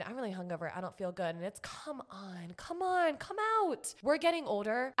don't know, dude, I'm really hungover. I don't feel good. And it's, come on, come out. We're getting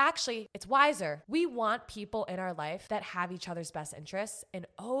older. Actually, it's wiser. We want people in our life that have each other's best interests. In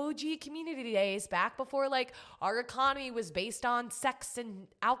OG community days, back before like our economy was based on sex and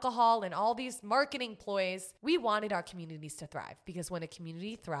alcohol and all these marketing ploys, we wanted our communities to thrive, because when a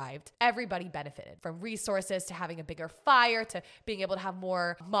community thrived, everybody benefited, from resources to having a bigger fire to being able to have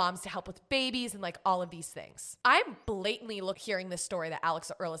more moms to help with babies and like all of these things. I'm blatantly hearing this story that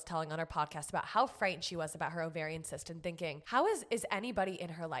Alix Earle is telling on her podcast about how frightened she was about her ovarian cyst and thinking, how is anybody in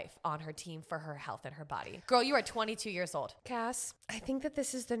her life on her team for her health and her body? Girl, you are 22 years old. Cass, I think that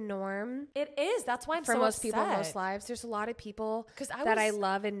this is the norm. It is. That's why I'm for so most upset. people in most lives. There's a lot of people 'Cause I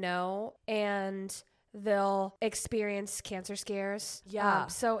love and know, and they'll experience cancer scares. Yeah.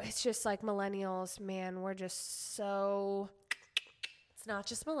 So it's just like millennials, man, we're just so... It's not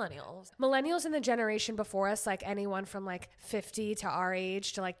just millennials. Millennials in the generation before us, like anyone from like 50 to our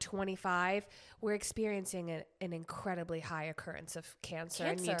age to like 25, we're experiencing an incredibly high occurrence of cancer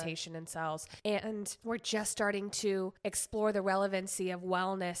and mutation in cells. And we're just starting to explore the relevancy of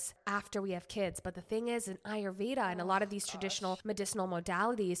wellness after we have kids. But the thing is, in Ayurveda and a lot of these traditional medicinal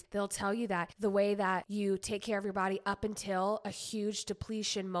modalities, they'll tell you that the way that you take care of your body up until a huge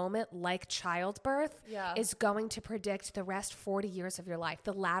depletion moment like childbirth is going to predict the rest 40 years of your life,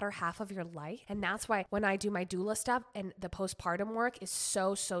 the latter half of your life. And that's why when I do my doula stuff and the postpartum work is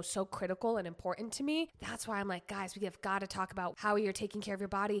so critical and important to me, that's why I'm like, guys, we have got to talk about how you're taking care of your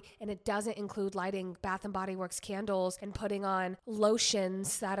body. And it doesn't include lighting Bath and Body Works candles and putting on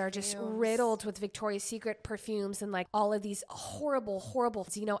lotions that are just riddled with Victoria's Secret perfumes and like all of these horrible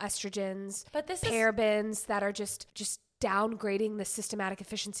xenoestrogens, But this parabens that are just downgrading the systematic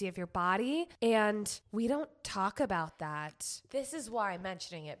efficiency of your body. And we don't talk about that. This is why I'm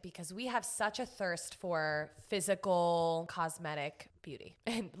mentioning it, because we have such a thirst for physical cosmetic beauty.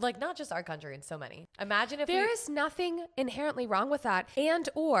 And like, not just our country, and so many. Imagine if There is nothing inherently wrong with that. And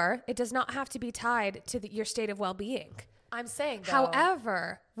or it does not have to be tied to your state of well-being. I'm saying though,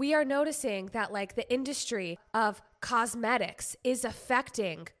 However, we are noticing that like the industry of cosmetics is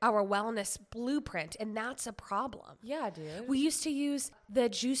affecting our wellness blueprint, and that's a problem. yeah, dude. We used to use the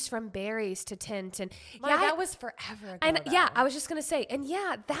juice from berries to tint, and that was forever ago. and though. yeah, I was just gonna say, and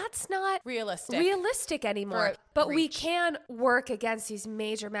yeah, that's not realistic anymore. for But we reach. can work against these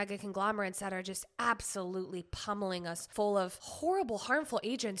major mega conglomerates that are just absolutely pummeling us full of horrible, harmful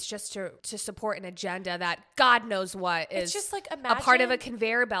agents just to support an agenda that God knows what is It's just like, a part of a imagine-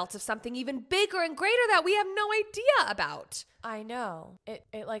 conveyor belt of something even bigger and greater that we have no idea about. I know. It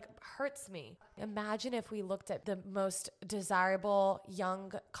like hurts me. Imagine if we looked at the most desirable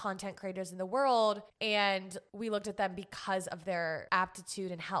young content creators in the world and we looked at them because of their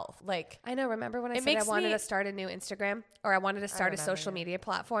aptitude and health. Like, I know. Remember when I It said I makes wanted me- to start a new Instagram, or I wanted to start a remember, social yeah. media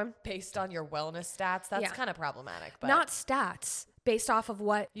platform? based on your wellness stats, that's Yeah. kind of problematic. But Not stats, based off of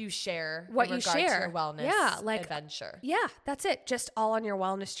what you share what in you regard to share. your wellness Yeah, like- adventure. Yeah, that's it. Just all on your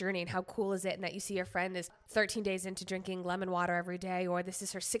wellness journey. And how cool is it? And that you see your friend is 13 days into drinking lemon water every day, or this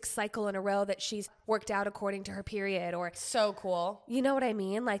is her 6th cycle in a row that she's worked out according to her period, or So cool. you know what I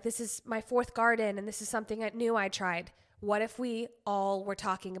mean? Like, this is my 4th garden and this is something new I tried. What if we all were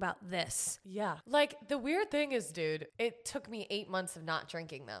talking about this? Yeah. Like, the weird thing is, dude, it took me 8 months of not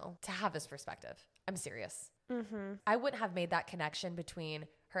drinking, though, to have this perspective. I'm serious. I wouldn't have made that connection between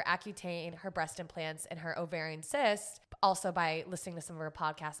her Accutane, her breast implants, and her ovarian cyst, also by listening to some of her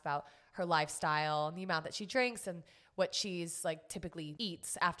podcasts about her lifestyle and the amount that she drinks and what she's like typically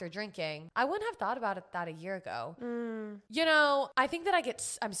eats after drinking. I wouldn't have thought about it that a year ago. You know, I think that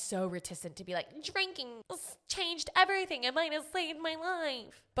I'm so reticent to be like, drinking changed everything. It might have saved my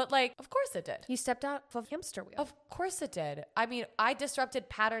life. But like, of course it did. You stepped out of a hamster wheel. Of course it did. I mean, I disrupted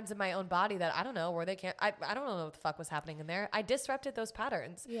patterns in my own body that I don't know where they can't. I don't know what the fuck was happening in there. I disrupted those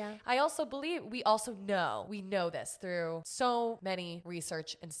patterns. Yeah. I also believe we know this through so many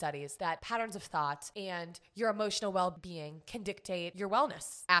research and studies that patterns of thought and your emotional well-being can dictate your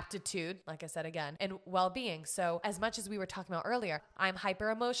wellness, aptitude, like I said again, and well-being. So as much as we were talking about earlier, I'm hyper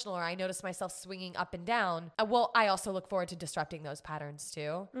emotional or I notice myself swinging up and down. Well, I also look forward to disrupting those patterns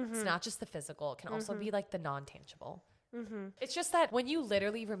too. It's not just the physical. It can also be like the non-tangible. It's just that when you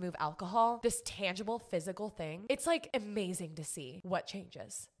literally remove alcohol, this tangible physical thing, it's like amazing to see what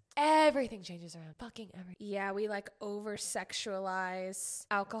changes. Everything changes around fucking everything. Yeah, we like over sexualize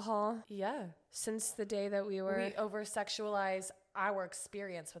alcohol Yeah. since the day that we were. We over sexualize our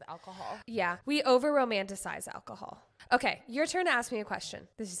experience with alcohol. Yeah, we over romanticize alcohol. Okay, your turn to ask me a question.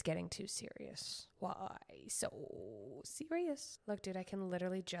 This is getting too serious. Why so serious? Look, dude, I can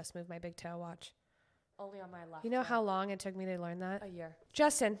literally just move my big toe. Watch. Only on my left. You know leg. how long it took me to learn that? A year.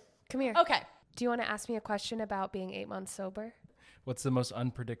 Justin, come here. Okay. Do you want to ask me a question about being 8 months sober? What's the most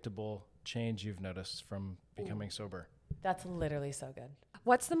unpredictable change you've noticed from becoming sober? That's literally so good.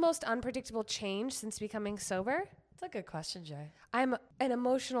 What's the most unpredictable change since becoming sober? It's a good question, Jay. I'm an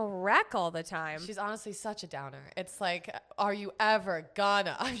emotional wreck all the time. She's honestly such a downer. It's like, are you ever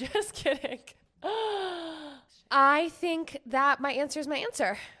gonna? I'm just kidding. I think that my answer is my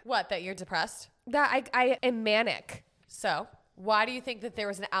answer. What, that you're depressed? That I am manic. So, why do you think that there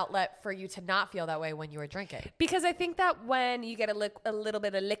was an outlet for you to not feel that way when you were drinking? Because I think that when you get a little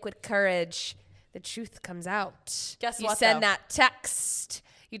bit of liquid courage, the truth comes out. Guess you what, send though? that text.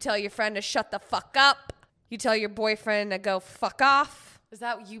 You tell your friend to shut the fuck up. You tell your boyfriend to go fuck off. Is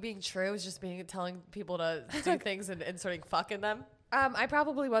that you being true? Is just telling people to do things and inserting fuck in them? I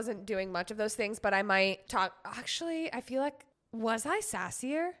probably wasn't doing much of those things, but I might talk. Actually, I feel like, was I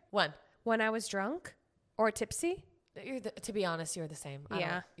sassier when I was drunk or tipsy? To be honest, you're the same.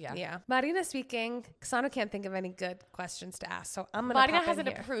 Yeah. Marina speaking. Ksano can't think of any good questions to ask, so I'm gonna. Marina pop in hasn't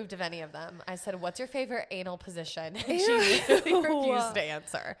here. approved of any of them. I said, "What's your favorite anal position?" And she immediately refused to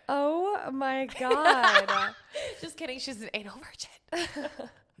answer. Oh my god. Just kidding. She's an anal virgin.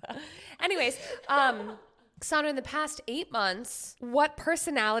 Anyways, Ksano, in the past 8 months, what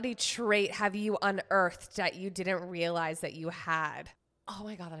personality trait have you unearthed that you didn't realize that you had? Oh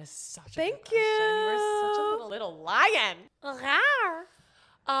my god, that is such a Thank good question. You you. are such a little lion.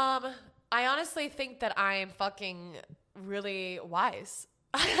 I honestly think that I am fucking really wise.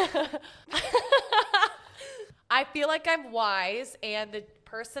 I feel like I'm wise, and the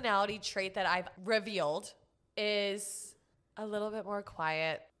personality trait that I've revealed is a little bit more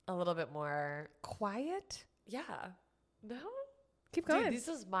quiet, a little bit more, Quiet? yeah. No. Keep going. Dude, this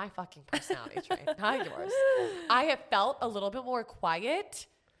is my fucking personality trait, not yours. I have felt a little bit more quiet,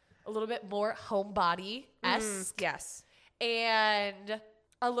 a little bit more homebody-esque. Yes. And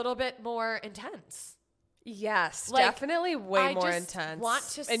a little bit more intense. Yes, Like, definitely way I more just intense. want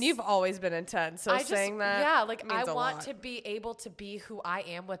to and you've always been intense. So saying that, yeah, like I means a want lot. to be able to be who I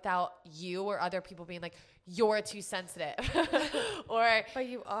am without you or other people being like, you're too sensitive, or But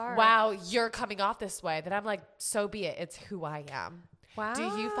you are. wow, you're coming off this way. That I'm like, so be it. It's who I am. Wow. Do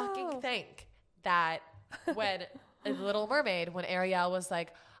you fucking think that when in Little Mermaid, when Ariel was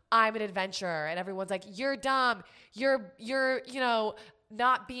like, I'm an adventurer, and everyone's like, you're dumb, you're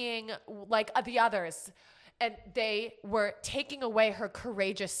not being like the others. And they were taking away her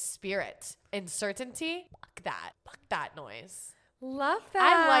courageous spirit and certainty. Fuck that noise. Love that.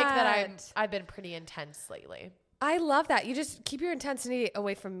 I like that I've been pretty intense lately. I love that. You just keep your intensity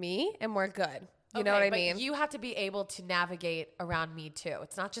away from me and we're good. You know what I but mean? You have to be able to navigate around me too.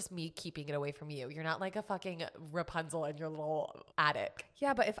 It's not just me keeping it away from you. You're not like a fucking Rapunzel in your little attic.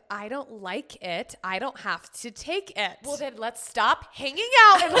 Yeah, but if I don't like it, I don't have to take it. Well, then let's stop hanging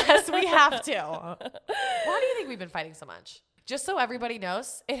out unless we have to. Why do you think we've been fighting so much? Just so everybody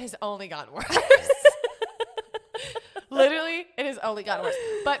knows, it has only gotten worse. Literally, it has only gotten worse.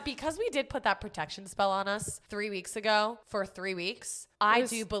 But because we did put that protection spell on us 3 weeks ago for 3 weeks, I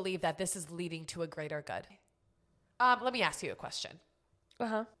do believe that this is leading to a greater good. Let me ask you a question.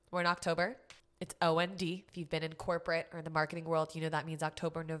 We're in October. It's OND. If you've been in corporate or in the marketing world, you know that means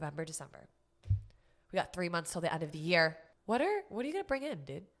October, November, December. We got 3 months till the end of the year. What are you going to bring in,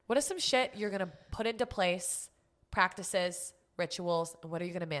 dude? What is some shit you're going to put into place, practices, rituals, and what are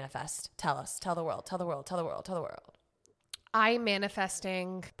you going to manifest? Tell us. Tell the world. Tell the world. Tell the world. Tell the world. I'm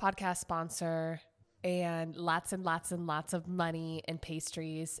manifesting podcast sponsor and lots of money and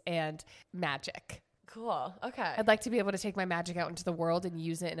pastries and magic. Cool. Okay. I'd like to be able to take my magic out into the world and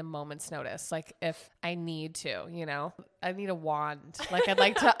use it in a moment's notice. Like if I need to, I need a wand. Like I would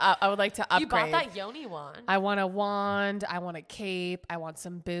like to upgrade. You bought that Yoni wand. I want a wand. I want a cape. I want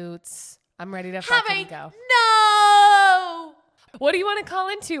some boots. I'm ready to fucking go. No. What do you want to call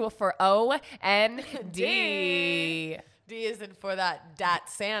into for O-N-D? D isn't for that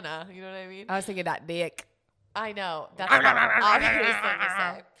Santa. You know what I mean? I was thinking that dick. I know. That's an obvious thing to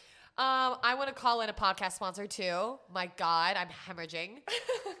say. I want to call in a podcast sponsor too. My God, I'm hemorrhaging.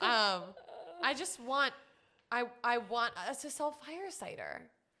 I just want, I want us to sell fire cider.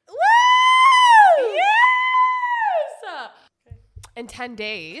 Woo! Yes! In 10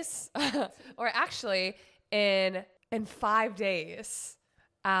 days, or actually in 5 days,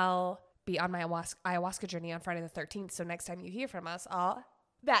 I'll be on my ayahuasca journey on Friday the 13th. So next time you hear from us,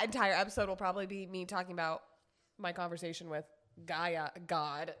 that entire episode will probably be me talking about my conversation with Gaia,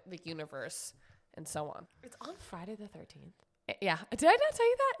 God, the universe, and so on. It's on Friday the 13th. Yeah. Did I not tell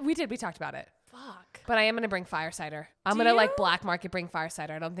you that? We did. We talked about it. Fuck. But I am going to bring fire cider. I'm going to black market bring fire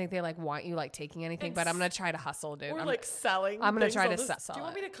cider. I don't think they want you taking anything, but I'm going to try to hustle, dude. We're selling. I'm going to try to sell Do you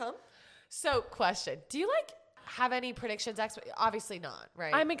want it. me to come? So question. Do you have any predictions? Obviously not,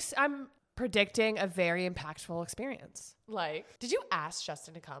 right? I'm predicting a very impactful experience. Did you ask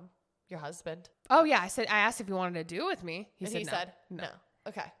Justin to come? Your husband? Oh yeah, I asked if he wanted to do it with me. He said no.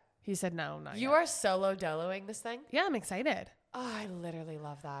 Okay. He said no, not You yet. are solo doloing this thing? Yeah, I'm excited. Oh, I literally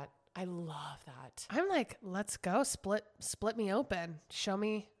love that. I love that. I'm like, let's go. Split me open. Show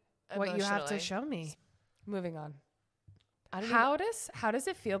me what you have to show me. Moving on. How does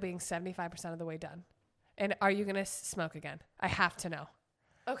it feel being 75% of the way done? And are you going to smoke again? I have to know.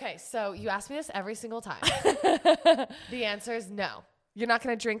 Okay, so you ask me this every single time. The answer is no. You're not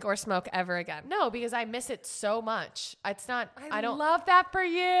going to drink or smoke ever again. No, because I miss it so much. It's not, I don't love that for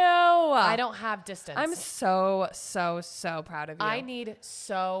you. I don't have distance. I'm so proud of you. I need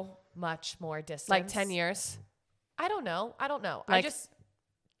so much more distance. 10 years. I don't know. I just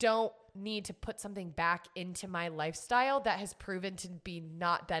don't need to put something back into my lifestyle that has proven to be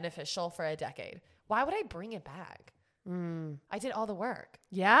not beneficial for a decade. Why would I bring it back? I did all the work.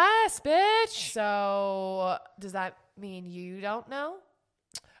 Yes, bitch. So does that mean you don't know?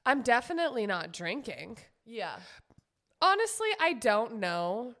 I'm definitely not drinking. Yeah. Honestly, I don't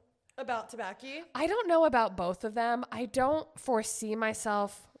know. About tobacco? I don't know about both of them. I don't foresee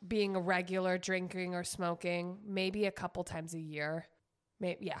myself being a regular drinking or smoking, maybe a couple times a year.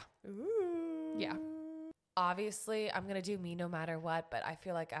 Maybe, yeah. Ooh. Yeah. Obviously, I'm going to do me no matter what, but I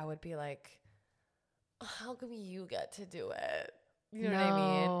feel like I would be like, how come you get to do it? You know what I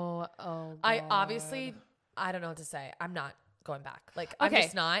mean? Oh, God. I don't know what to say. I'm not going back. I'm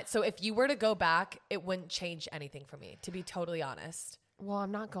just not. So if you were to go back, it wouldn't change anything for me, to be totally honest. Well,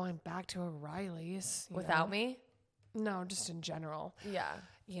 I'm not going back to O'Reilly's. Without me? No, just in general. Yeah.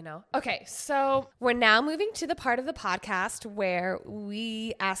 You know? Okay, so we're now moving to the part of the podcast where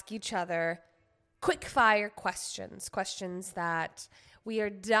we ask each other quick fire questions that we are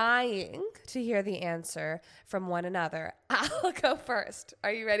dying to hear the answer from one another. I'll go first.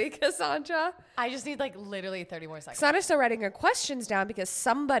 Are you ready, Cassandra? I just need like literally 30 more seconds. Cassandra's still writing her questions down because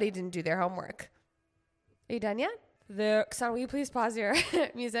somebody didn't do their homework. Are you done yet? Cassandra, will you please pause your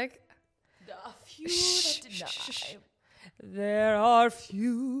music? A few that deny. There are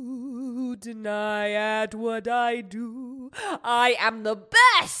few who deny at what I do. I am the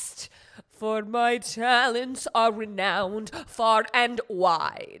best, for my talents are renowned far and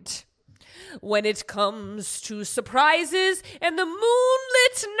wide. When it comes to surprises and the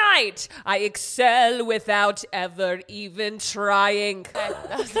moonlit night, I excel without ever even trying. Okay,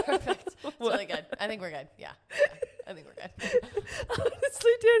 that was perfect. It's really good. I think we're good. Yeah. I think we're good.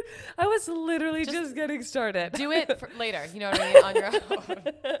 Honestly, dude, I was literally just getting started. Do it for later. You know what I mean? On your own.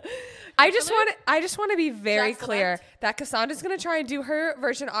 I just want to be very Jack's clear Lament? that Cassandra's going to try and do her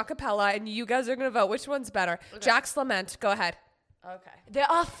version a cappella, and you guys are going to vote which one's better. Jack's Lament. Go ahead. Okay.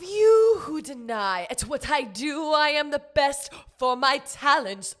 There are few who deny at what I do. I am the best, for my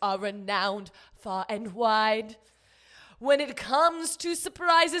talents are renowned far and wide. When it comes to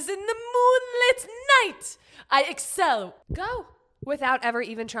surprises in the moonlit night, I excel. Go. Without ever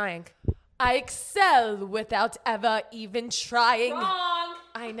even trying. I excel without ever even trying. Wrong.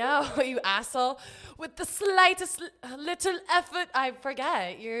 I know, you asshole. With the slightest little effort, I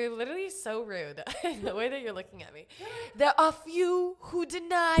forget. You're literally so rude. The way that you're looking at me. There are few who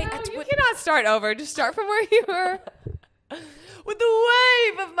deny at You what cannot start over. Just start from where you were. with the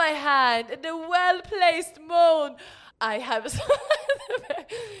wave of my hand and a well-placed moan, I have the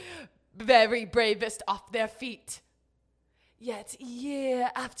very bravest off their feet. Yet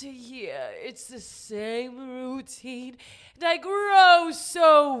year after year, it's the same routine, and I grow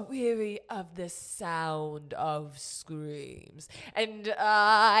so weary of the sound of screams. And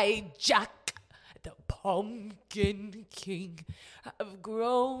I, Jack, the Pumpkin King, have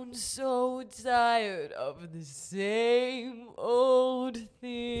grown so tired of the same old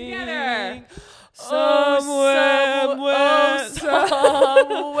thing. Together. Somewhere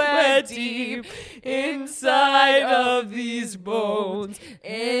deep inside of these bones,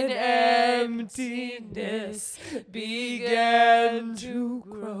 an emptiness began to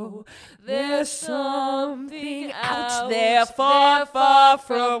grow. There's something out there far, far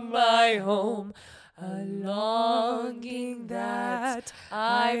from my home, a longing that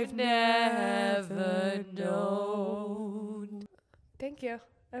I've never known. Thank you,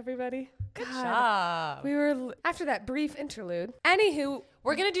 everybody. Good job. We were, after that brief interlude. Anywho,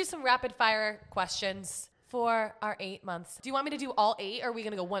 We're going to do some rapid fire questions for our 8 months. Do you want me to do all 8, or are we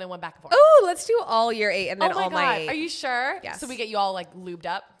going to go 1 and 1 back and forth? oh, let's do all your 8 and then Oh my all God. my 8. Are you sure? Yes. So we get you all like lubed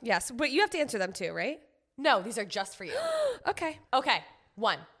up? Yes, but you have to answer them too, right? No, these are just for you. Okay. Okay.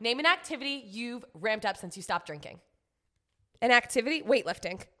 1, name an activity you've ramped up since you stopped drinking. An activity?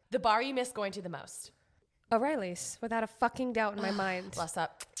 Weightlifting. The bar you miss going to the most. O'Reilly's, without a fucking doubt in my mind. Bless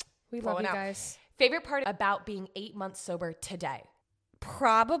up. We Pour love one you out. guys. Favorite part about being 8 months sober today?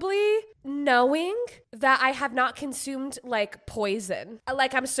 Probably knowing that I have not consumed like poison.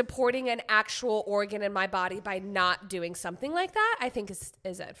 Like I'm supporting an actual organ in my body by not doing something like that, I think is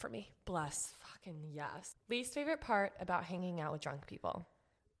it for me. Bless fucking yes. Least favorite part about hanging out with drunk people?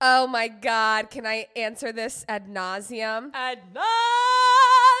 Oh my God. Can I answer this ad nauseum? Ad nauseum.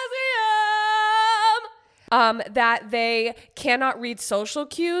 That they cannot read social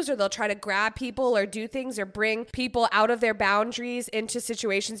cues, or they'll try to grab people or do things or bring people out of their boundaries into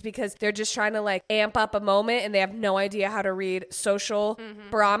situations because they're just trying to like amp up a moment and they have no idea how to read social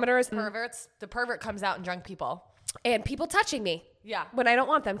barometers. Perverts. The pervert comes out in drunk people. And people touching me Yeah. when I don't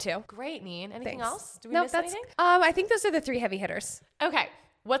want them to. Great, Neen. Anything Thanks. else? Do we No, miss that's anything? I think those are the 3 heavy hitters. Okay.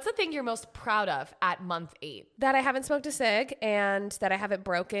 What's the thing you're most proud of at month 8? That I haven't smoked a cig and that I haven't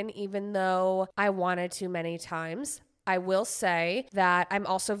broken, even though I wanted to many times. I will say that I'm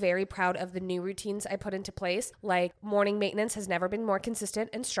also very proud of the new routines I put into place. Like morning maintenance has never been more consistent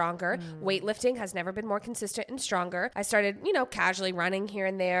and stronger. Weightlifting has never been more consistent and stronger. I started, casually running here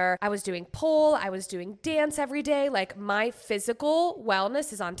and there. I was doing pole. I was doing dance every day. Like my physical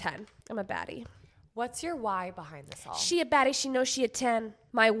wellness is on 10. I'm a baddie. What's your why behind this all? She a baddie. She knows she a 10.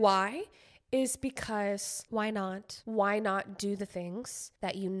 My why is because why not? Why not do the things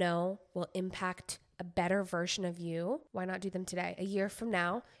that you know will impact a better version of you, why not do them today? A year from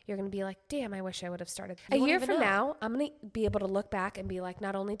now, you're going to be like, damn, I wish I would have started. A year from now, I'm going to be able to look back and be like,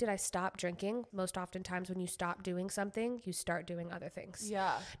 not only did I stop drinking, most oftentimes when you stop doing something, you start doing other things.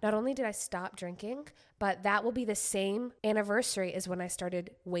 Yeah. Not only did I stop drinking, but that will be the same anniversary as when I started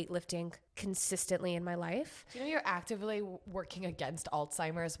weightlifting consistently in my life. Do you know you're actively working against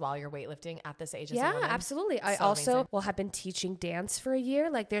Alzheimer's while you're weightlifting at this age? Yeah, absolutely. I also amazing. will have been teaching dance for a year.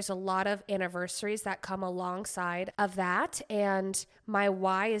 Like there's a lot of anniversaries that come alongside of that. And my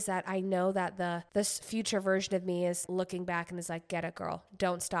why is that I know that this future version of me is looking back and is like, get it, girl.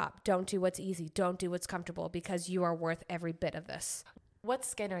 Don't stop. Don't do what's easy. Don't do what's comfortable because you are worth every bit of this. What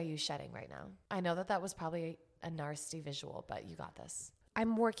skin are you shedding right now? I know that was probably a nasty visual, but you got this.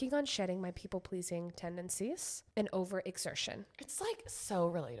 I'm working on shedding my people-pleasing tendencies and overexertion. It's like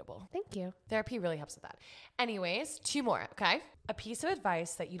so relatable. Thank you. Therapy really helps with that. Anyways, 2 more, okay? A piece of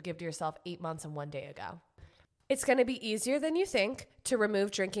advice that you'd give to yourself 8 months and 1 day ago. It's going to be easier than you think to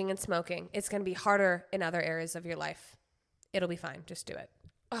remove drinking and smoking. It's going to be harder in other areas of your life. It'll be fine. Just do it.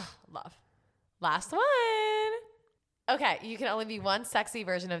 Oh, love. Last one. Okay, you can only be one sexy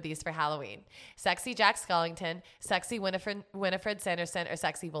version of these for Halloween. Sexy Jack Skellington, sexy Winifred Sanderson, or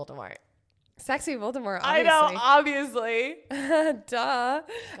sexy Voldemort. Sexy Voldemort, obviously. I know, obviously. Duh.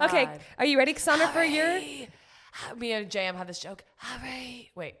 God. Okay, are you ready, Cassandra, for your... Me and JM had this joke.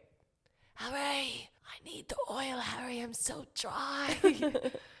 Harry, I need the oil, Harry. I'm so dry.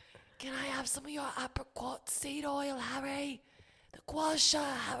 Can I have some of your apricot seed oil, Harry? The gua sha,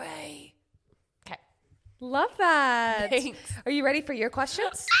 Harry. Okay. Love that. Thanks. Are you ready for your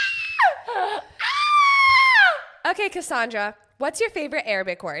questions? Okay, Cassandra, what's your favorite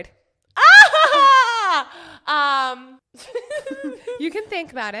Arabic word? You can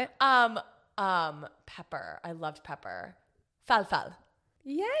think about it. Pepper. I loved pepper. Falfal.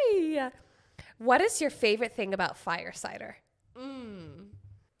 Yay. What is your favorite thing about fire cider?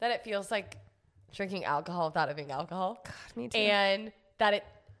 That it feels like drinking alcohol without it being alcohol. God, me too. And that it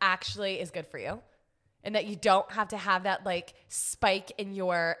actually is good for you. And that you don't have to have that like spike in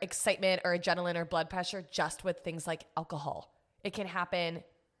your excitement or adrenaline or blood pressure just with things like alcohol. It can happen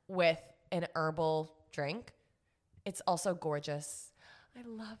with an herbal drink. It's also gorgeous. I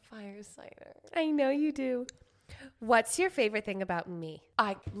love fire cider. I know you do. What's your favorite thing about me?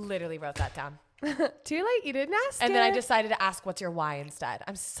 I literally wrote that down. Too late, you didn't ask And it. then I decided to ask what's your why instead.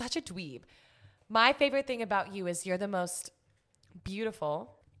 I'm such a dweeb. My favorite thing about you is you're the most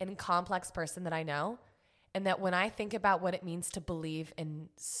beautiful and complex person that I know. And that when I think about what it means to believe in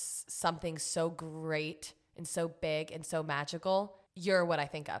something so great and so big and so magical, you're what I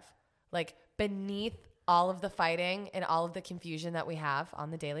think of. Like beneath all of the fighting and all of the confusion that we have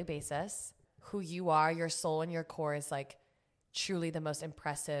on the daily basis, who you are, your soul and your core is like truly the most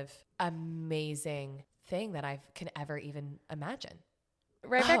impressive, amazing thing that I can ever even imagine.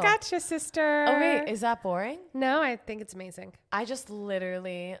 Right back at you, sister. Oh, wait, is that boring? No, I think it's amazing. I just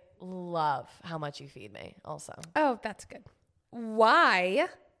literally love how much you feed me also. Oh, that's good. Why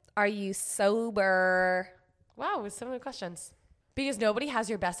are you sober? Wow, with so many questions. Because nobody has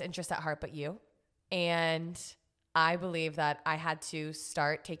your best interest at heart but you. And I believe that I had to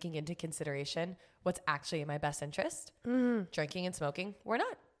start taking into consideration what's actually in my best interest. Drinking and smoking were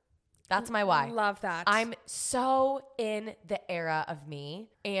not. That's my why. Love that. I'm so in the era of me.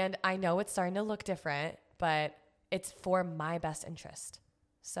 And I know it's starting to look different, but it's for my best interest.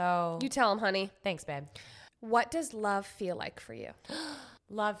 So You tell him, honey. thanks, babe. What does love feel like for you?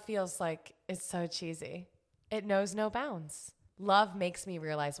 Love feels like it's so cheesy. It knows no bounds. Love makes me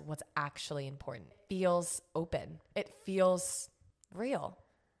realize what's actually important. It feels open. It feels real.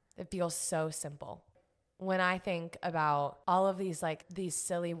 It feels so simple. When I think about all of these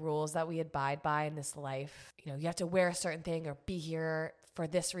silly rules that we abide by in this life, you know, you have to wear a certain thing or be here for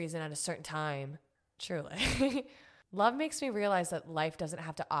this reason at a certain time. Truly. Love makes me realize that life doesn't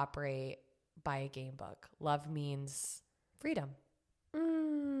have to operate by a game book. Love means freedom.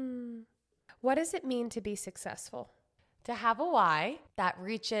 What does it mean to be successful? To have a why that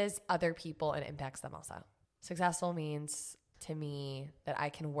reaches other people and impacts them also. Successful means to me that I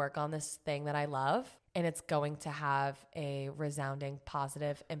can work on this thing that I love and it's going to have a resounding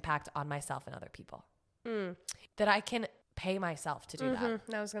positive impact on myself and other people. That I can pay myself to do that.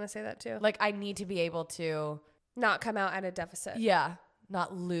 I was going to say that too. Like I need to be able to Not come out at a deficit.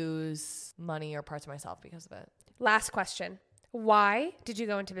 not lose money or parts of myself because of it. Last question. Why did you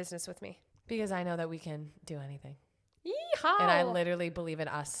go into business with me? Because I know that we can do anything. Yeehaw. And I literally believe in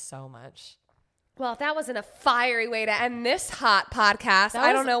us so much. Well, if that wasn't a fiery way to end this hot podcast,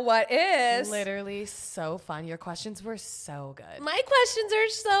 I don't know what is. Literally so fun. Your questions were so good. My questions are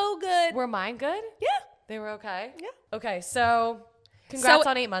so good. Were mine good? Yeah. They were okay? Yeah. Okay, so congrats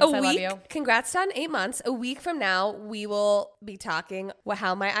on 8 months. I love you. Congrats on 8 months. A week from now, we will be talking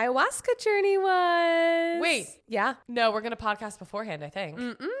how my ayahuasca journey was. Wait. Yeah. No, we're going to podcast beforehand, I think.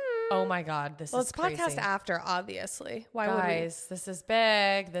 Oh my God, this is crazy. Let's podcast after, obviously. Why Guys, this is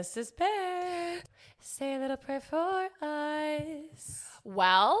big. This is big. Say a little prayer for us.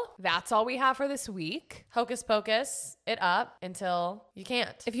 Well, that's all we have for this week. Hocus pocus it up until you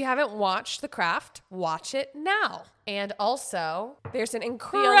can't. If you haven't watched The Craft, watch it now. And also, there's an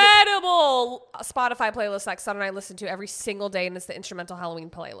incredible Spotify playlist that Son and I listen to every single day, and it's the instrumental Halloween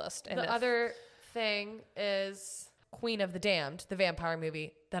playlist. And the other thing is Queen of the Damned, the vampire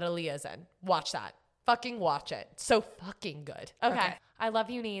movie that Aaliyah's in. Watch that. Fucking watch it. So fucking good. Okay. I love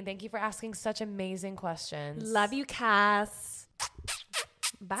you, Neen. Thank you for asking such amazing questions. Love you, Cass.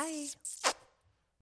 Bye.